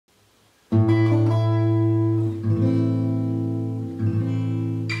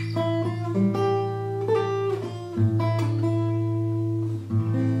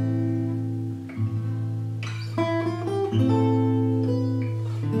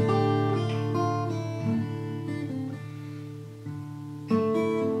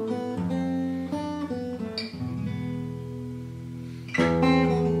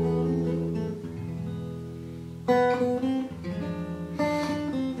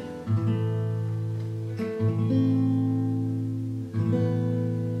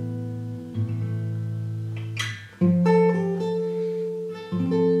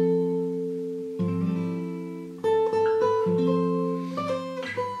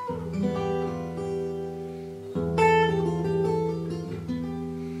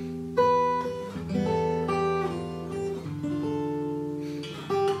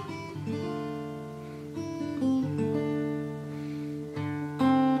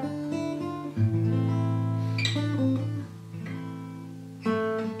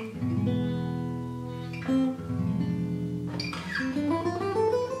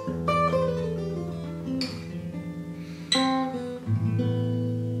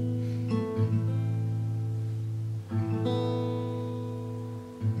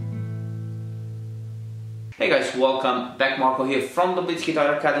guys, welcome back. Marco here from the Blitz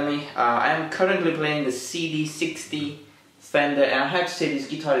Guitar Academy. I am currently playing the CD60 Fender, and I have to say this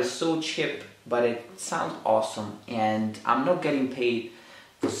guitar is so cheap, but it sounds awesome, and I'm not getting paid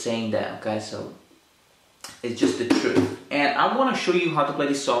for saying that, okay? So it's just the truth. And I want to show you how to play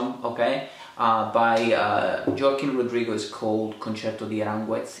this song, okay, by Joaquin Rodrigo. It's called Concierto de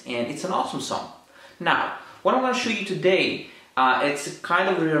Aranjuez, and it's an awesome song. Now, what I'm going to show you today, it's a kind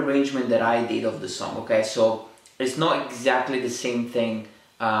of rearrangement that I did of the song, okay? So it's not exactly the same thing.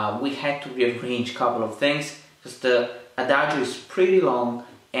 We had to rearrange a couple of things because the Adagio is pretty long,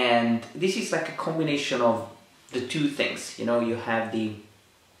 and this is like a combination of the two things. You know, you have the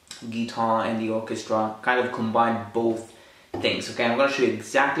guitar and the orchestra, kind of combine both things, okay? I'm going to show you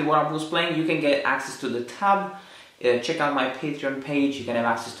exactly what I was playing. You can get access to the tab. Check out my Patreon page. You can have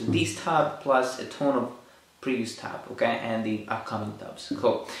access to this tab plus a ton of previous tab, okay, and the upcoming tabs.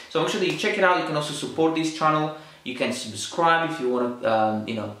 Cool. So make sure that you check it out. You can also support this channel. You can subscribe if you want to,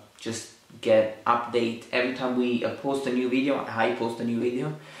 you know, just get update every time we post a new video. I post a new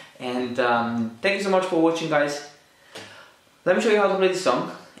video. And thank you so much for watching, guys. Let me show you how to play this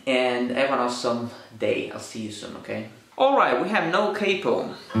song, and have an awesome day. I'll see you soon, okay? All right, we have no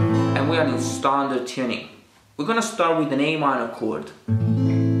capo, and we are in standard tuning. We're gonna start with an A minor chord.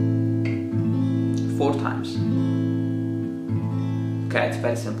 4 times. Okay, it's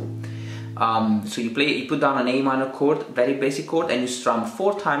very simple. So you put down an A minor chord, very basic chord, and you strum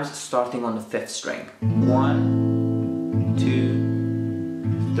 4 times, starting on the 5th string. 1,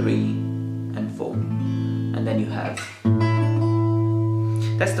 2, 3, and 4, and then you have.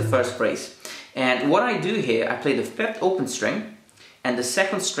 That's the first phrase. And what I do here, I play the 5th open string and the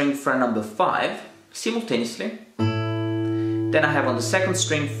 2nd string fret number 5 simultaneously. Then I have on the 2nd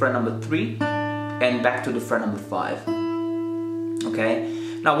string fret number 3. And back to the fret number 5. Okay.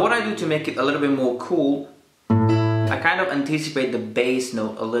 Now what I do to make it a little bit more cool, I kind of anticipate the bass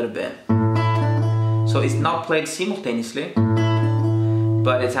note a little bit. So it's not played simultaneously,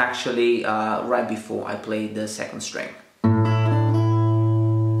 but it's actually right before I play the 2nd string.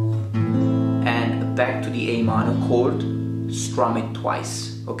 And back to the A minor chord, strum it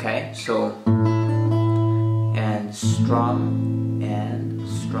twice. Okay. So and strum and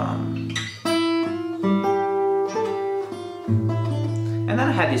strum. And then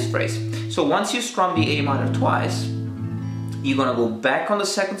I had this phrase. So once you strum the A minor twice, you're gonna go back on the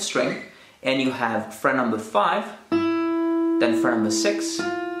 2nd string, and you have fret number 5, then fret number 6,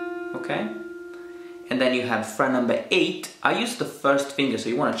 okay? And then you have fret number 8. I use the 1st finger, so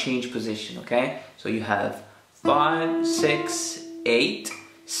you wanna change position, okay? So you have 5, 6, 8,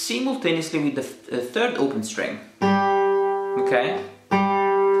 simultaneously with the 3rd open string, okay?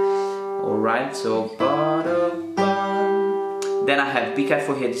 Alright, so then I have, be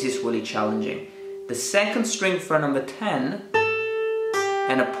careful here, this is really challenging. The 2nd string fret number 10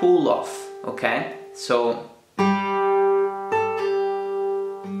 and a pull off, okay? So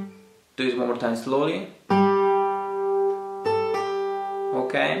do it one more time slowly.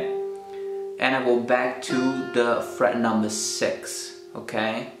 Okay? And I go back to the fret number 6,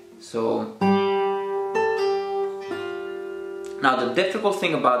 okay? So now the difficult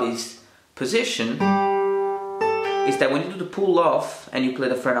thing about this position is that when you do the pull off and you play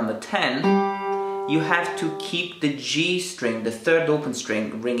the fret number 10, you have to keep the G string, the 3rd open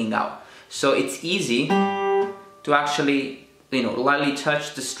string, ringing out. So it's easy to actually, you know, lightly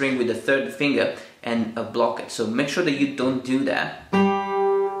touch the string with the 3rd finger and block it. So make sure that you don't do that,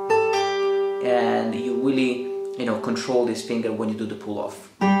 and you really, you know, control this finger when you do the pull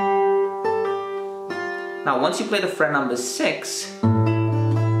off. Now once you play the fret number 6,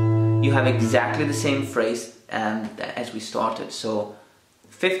 you have exactly the same phrase as we started. So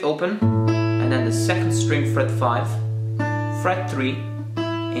 5th open, and then the 2nd string fret 5, fret 3,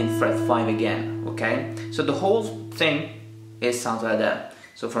 and fret 5 again, okay? So the whole thing sounds like that.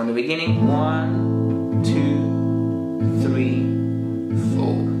 So from the beginning, 1, 2, 3,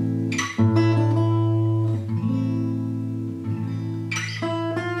 4.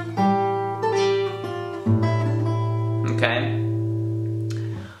 Okay?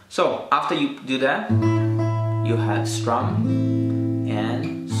 So after you do that, you have strum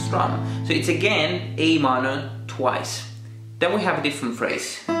and strum. So it's again A minor twice. Then we have a different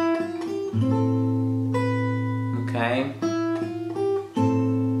phrase. Okay.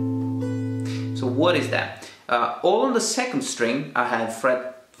 So what is that? All on the 2nd string, I have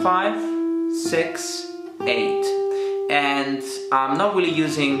fret 5, 6, 8. And I'm not really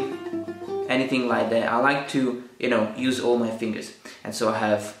using anything like that. I like to, you know, use all my fingers. And so I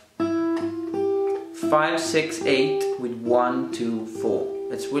have 5, 6, 8 with 1, 2, 4.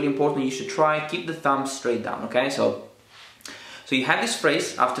 It's really important. You should try, keep the thumb straight down, okay? So you have this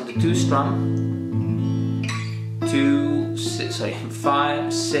phrase after the 2 strum,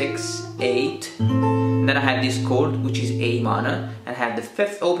 5, 6, 8. And then I have this chord, which is A minor, and I have the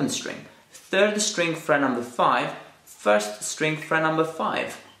 5th open string, 3rd string fret number 5, 1st string fret number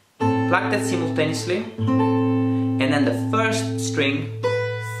 5. Pluck that simultaneously, and then the 1st string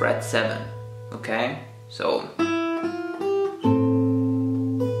fret 7. Okay, so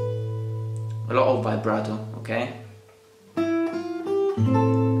a lot of vibrato. Okay.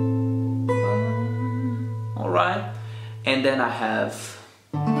 Alright, and then I have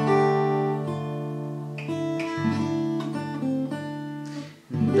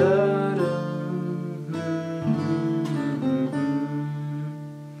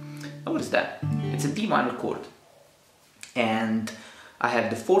what is that? It's a D minor chord, and I have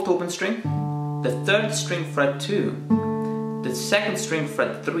the 4th open string, the 3rd string fret 2, the 2nd string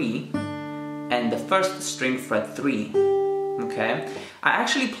fret 3, and the 1st string fret 3. Okay, I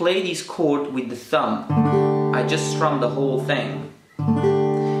actually play this chord with the thumb. I just strum the whole thing,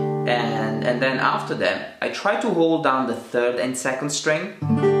 and then after that I try to hold down the 3rd and 2nd string,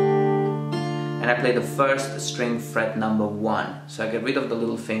 and I play the 1st string fret number 1. So I get rid of the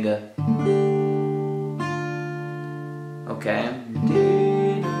little finger. Okay,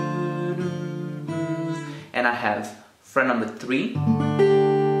 and I have fret number 3,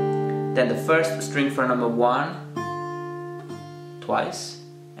 then the 1st string fret number 1 twice,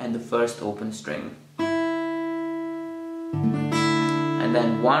 and the 1st open string, and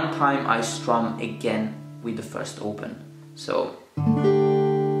then one time I strum again with the 1st open. So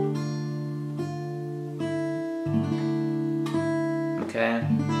okay,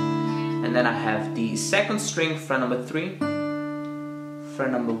 and then I have the 2nd string fret number 3,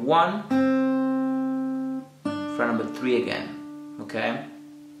 fret number 1, fret number 3 again. Okay,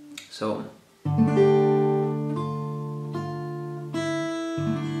 so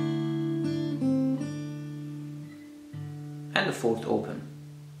and the 4th open.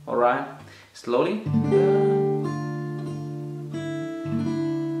 Alright, slowly.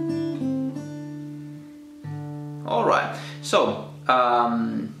 Alright, so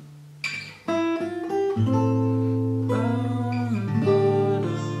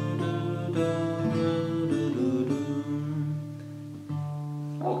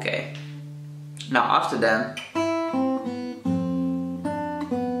okay, now after that,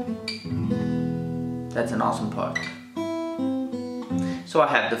 that's an awesome part. So I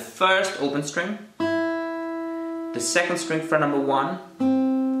have the 1st open string, the 2nd string fret number 1,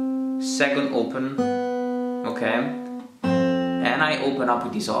 2nd open, okay, and I open up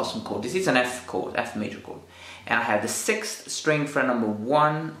with this awesome chord. This is an F chord, F major chord, and I have the 6th string fret number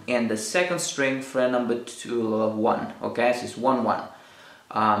 1 and the 2nd string fret number 1. Okay, so it's 1 1.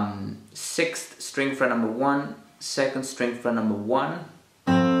 6th string fret number 1, 2nd string fret number 1.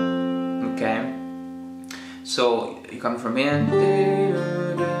 Okay. So you come from here,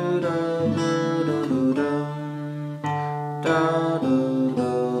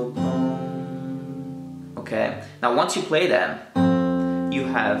 okay. Now once you play that, you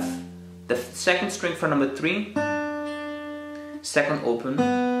have the 2nd string fret number 3, 2nd open,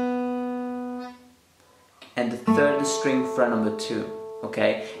 and the 3rd string fret number 2.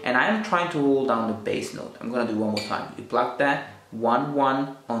 Okay, and I am trying to hold down the bass note. I'm gonna do one more time. You pluck that 1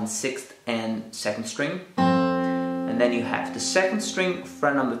 1 on 6th and 2nd string. And then you have the 2nd string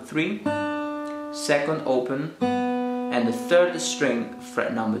fret number 3, 2nd open, and the 3rd string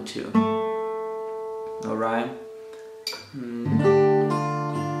fret number 2. Alright?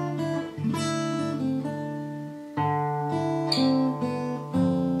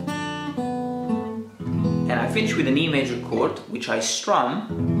 And I finish with an E major chord, which I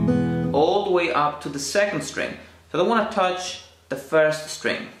strum all the way up to the 2nd string. So I don't want to touch the 1st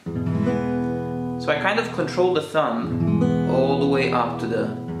string. So I kind of control the thumb all the way up to the,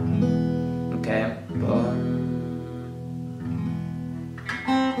 okay,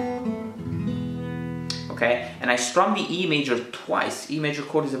 okay, and I strum the E major twice. E major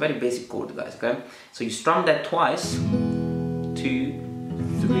chord is a very basic chord, guys, okay? So you strum that twice, 2,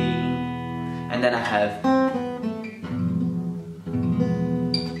 3, and then I have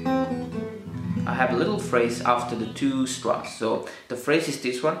a little phrase after the 2 strums. So the phrase is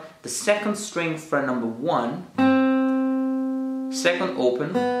this one: the 2nd string fret number 1, 2nd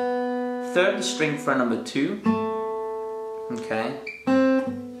open, 3rd string fret number 2, okay,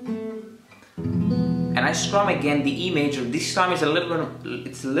 and I strum again the E major. This time it's a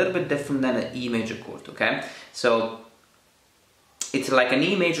little bit different than an E major chord, okay? So it's like an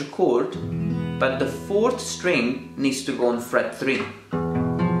E major chord, but the 4th string needs to go on fret 3.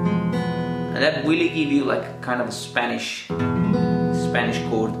 and that really give you like kind of a Spanish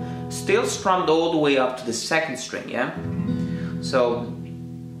chord, still strummed all the way up to the second string, yeah? So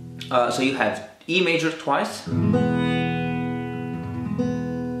you have E major twice,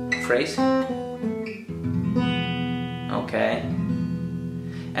 phrase, okay,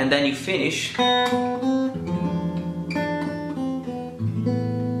 and then you finish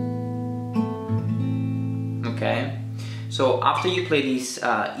okay. So after you play these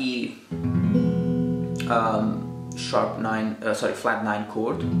E sharp 9, flat 9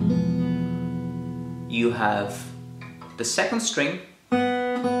 chord, you have the second string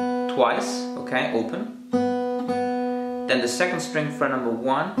twice, okay, open, then the second string fret number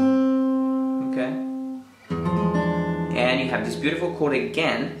 1, okay, and you have this beautiful chord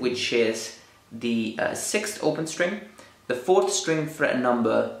again, which is the 6th open string, the 4th string fret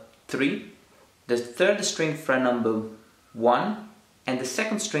number 3, the 3rd string fret number 1, and the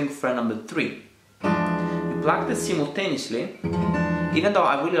 2nd string fret number 3. You pluck this simultaneously, even though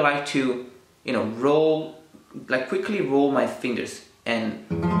I really like to, you know, roll, like quickly roll my fingers, and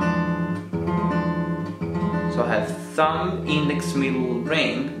so I have thumb, index, middle,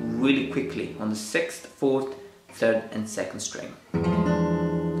 ring really quickly on the 6th, 4th, 3rd, and 2nd string.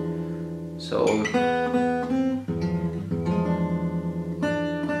 So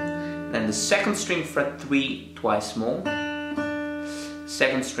then the 2nd string fret 3 twice more,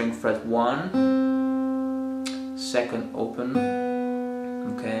 2nd string fret 1, 2nd open,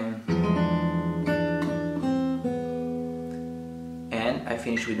 okay, and I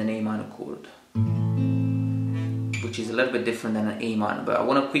finish with an A minor chord, which is a little bit different than an A minor, but I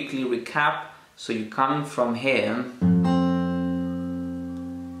want to quickly recap. So you're coming from here,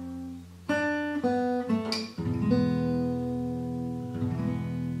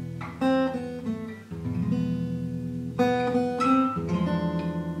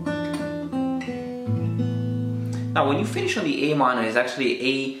 now when you finish on the A minor, it's actually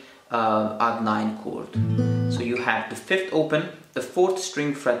A odd 9 chord. So you have the 5th open, the 4th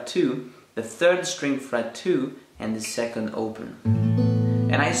string fret 2, the 3rd string fret 2, and the 2nd open.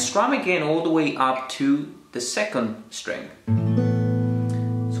 And I strum again all the way up to the 2nd string.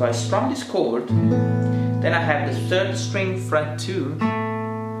 So I strum this chord, then I have the 3rd string fret 2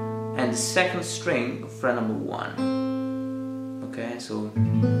 and the 2nd string fret number 1. Okay, so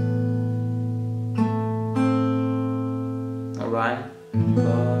alright.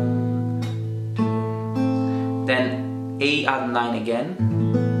 Then A odd 9 again,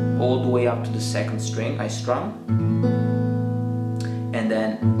 all the way up to the 2nd string, I strum. And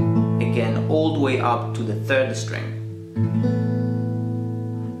then again all the way up to the 3rd string.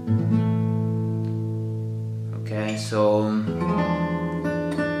 Okay, so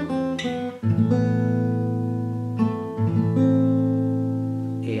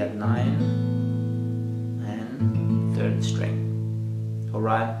A at 9 and 3rd string.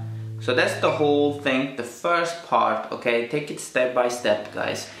 Alright, so that's the whole thing, the first part, okay? Take it step by step,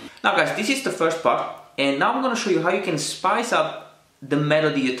 guys. Now guys, this is the first part, and now I'm gonna show you how you can spice up the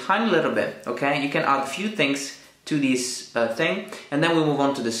melody a tiny little bit, okay? You can add a few things to this thing, and then we'll move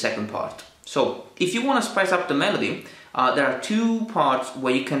on to the second part. So, if you want to spice up the melody, there are 2 parts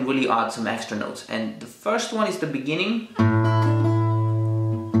where you can really add some extra notes, and the first one is the beginning.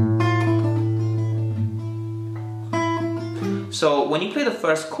 So, when you play the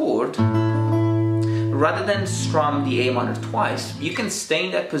first chord, rather than strum the A minor twice, you can stay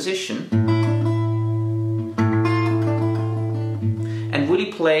in that position and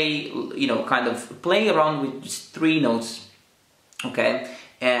really play, you know, kind of play around with just 3 notes, okay?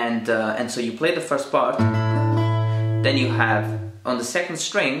 And so you play the first part, then you have on the 2nd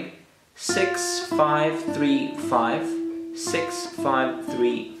string 6, 5, 3, 5, 6, 5,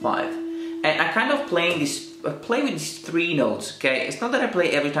 3, 5, and I kind of play with these 3 notes, okay? It's not that I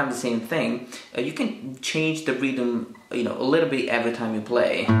play every time the same thing. You can change the rhythm, you know, a little bit every time you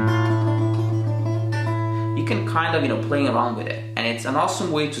play. You can kind of, you know, playing around with it, and it's an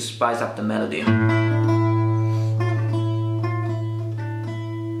awesome way to spice up the melody.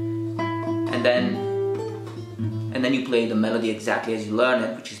 And then you play the melody exactly as you learn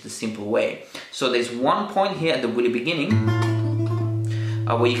it, which is the simple way. So there's one point here at the really beginning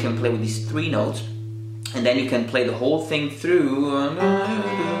where you can play with these 3 notes, and then you can play the whole thing through.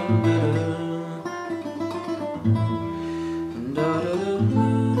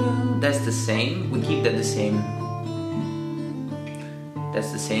 That's the same. We keep that the same.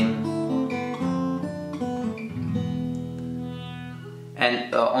 That's the same.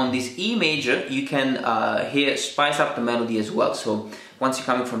 And on this E major, you can here spice up the melody as well. So once you're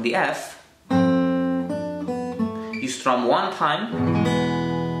coming from the F, you strum 1 time,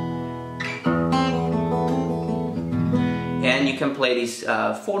 and you can play these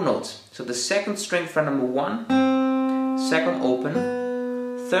 4 notes. So the second string fret number 1, second open,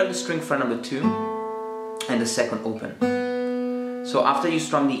 third string fret number 2, and the second open. So after you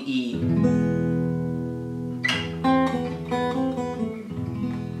strum the E,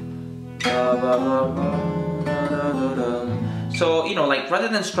 so you know, like rather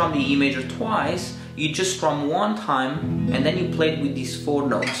than strum the E major twice, you just strum 1 time and then you play it with these 4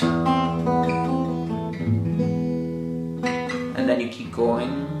 notes. And then you keep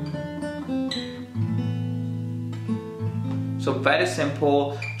going. So very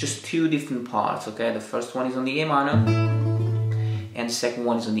simple, just 2 different parts, okay? The first one is on the A minor, and the second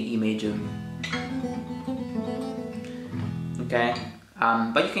one is on the E major. Okay?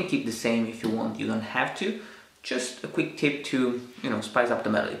 But you can keep the same if you want, you don't have to. Just a quick tip to, you know, spice up the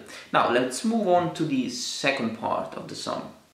melody. Now let's move on to the second part of the song.